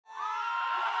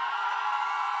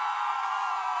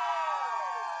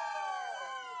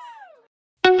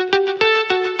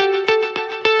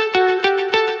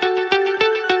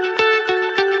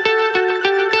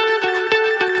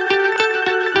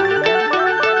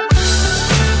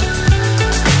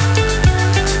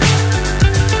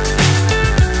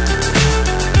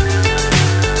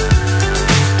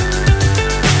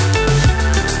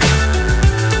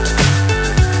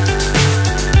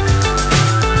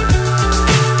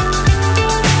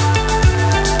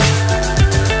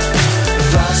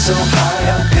so high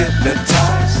I'm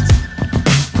hypnotized.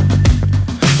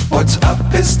 What's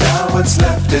up is down, what's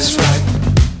left is right.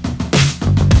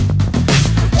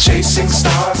 Chasing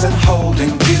stars and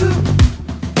holding you.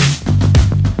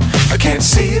 I can't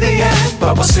see the end,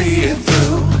 but we'll see it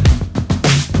through.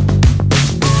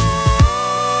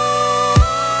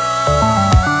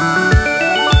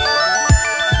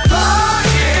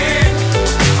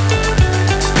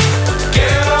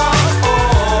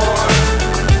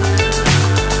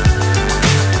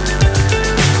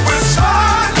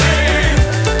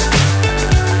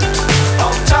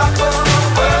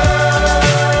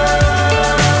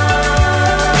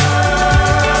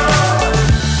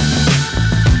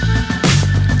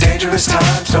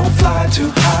 Times don't fly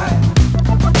too high.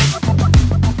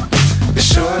 Be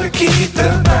sure to keep the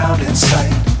ground in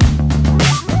sight.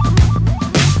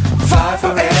 Fly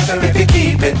forever if you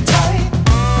keep it tight.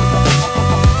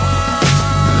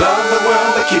 Love the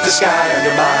world but keep the sky on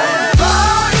your mind.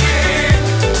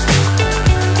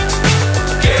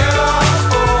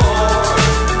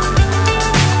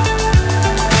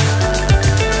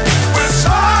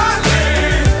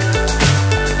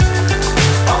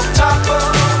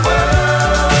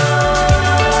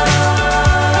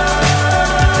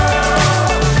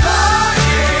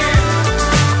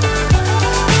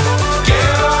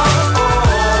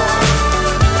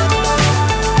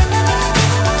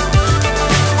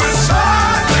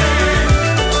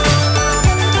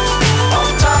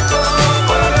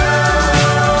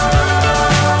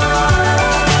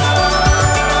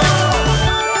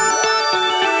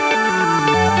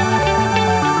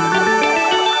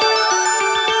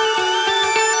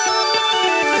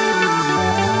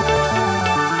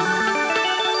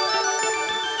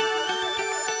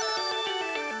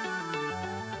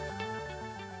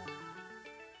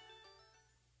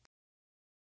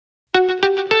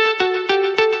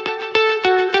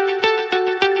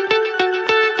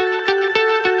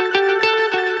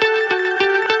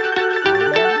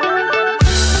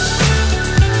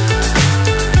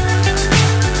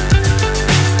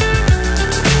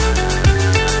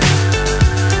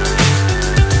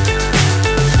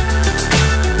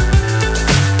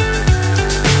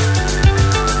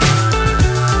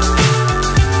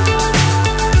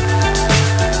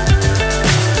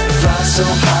 So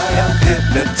high I'm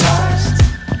hypnotized.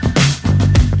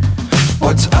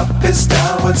 What's up is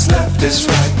down, what's left is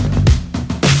right.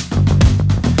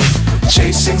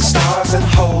 Chasing stars and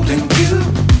holding you.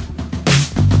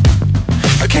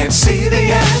 I can't see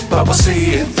the end, but we'll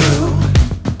see it through.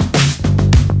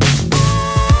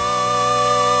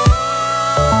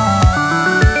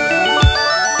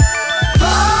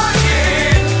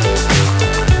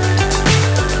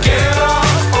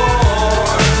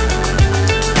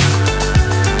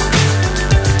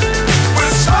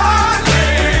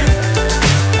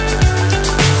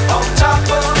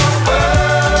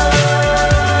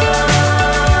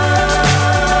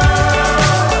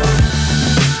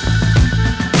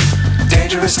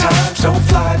 Times don't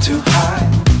fly too high.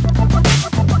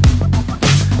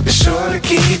 Be sure to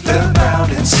keep the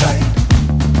ground in sight.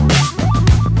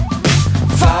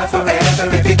 Fly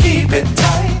forever if you keep it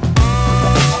tight.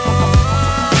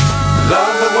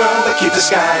 Love the world but keep the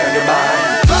sky on your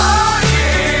mind.